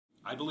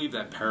I believe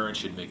that parents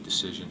should make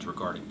decisions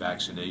regarding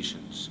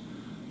vaccinations,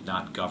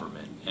 not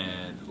government.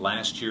 And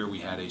last year we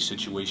had a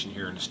situation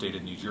here in the state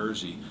of New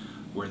Jersey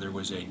where there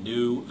was a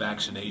new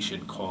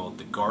vaccination called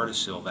the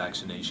Gardasil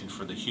vaccination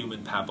for the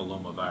human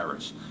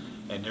papillomavirus.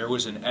 And there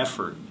was an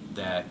effort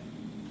that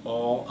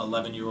all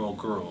 11-year-old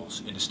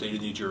girls in the state of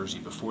New Jersey,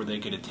 before they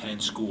could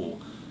attend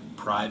school,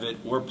 private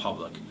or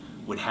public,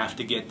 would have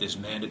to get this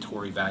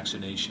mandatory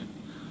vaccination.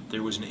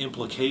 There was an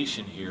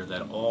implication here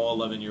that all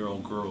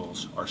 11-year-old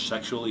girls are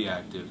sexually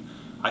active.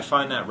 I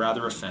find that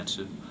rather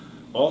offensive.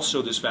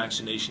 Also, this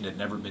vaccination had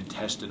never been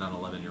tested on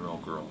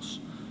 11-year-old girls.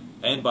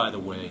 And by the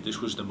way,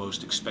 this was the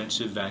most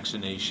expensive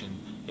vaccination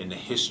in the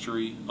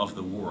history of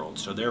the world.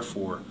 So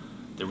therefore,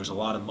 there was a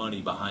lot of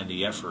money behind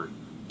the effort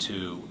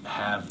to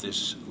have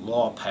this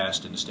law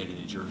passed in the state of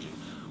New Jersey.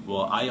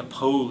 Well, I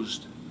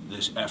opposed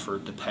this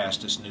effort to pass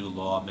this new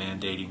law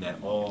mandating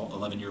that all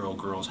 11-year-old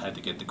girls had to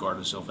get the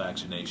Gardasil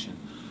vaccination.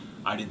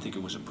 I didn't think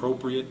it was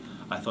appropriate.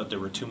 I thought there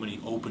were too many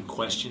open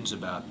questions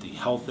about the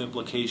health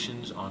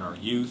implications on our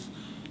youth,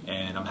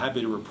 and I'm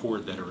happy to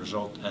report that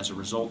as a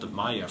result of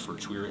my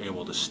efforts, we were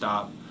able to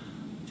stop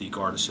the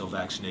Gardasil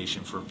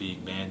vaccination from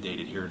being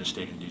mandated here in the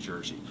state of New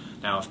Jersey.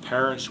 Now, if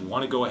parents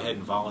want to go ahead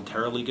and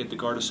voluntarily get the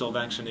Gardasil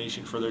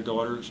vaccination for their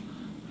daughters,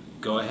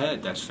 go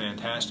ahead, that's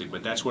fantastic,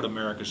 but that's what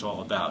America's all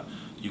about.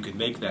 You can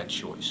make that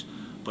choice.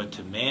 But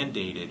to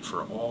mandate it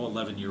for all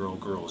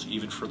 11-year-old girls,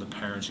 even for the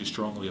parents who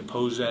strongly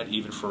oppose that,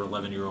 even for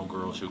 11-year-old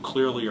girls who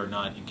clearly are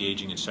not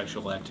engaging in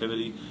sexual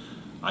activity,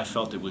 I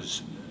felt it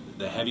was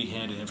the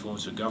heavy-handed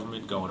influence of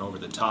government going over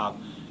the top,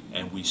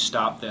 and we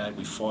stopped that,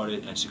 we fought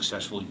it, and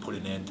successfully put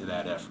an end to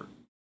that effort.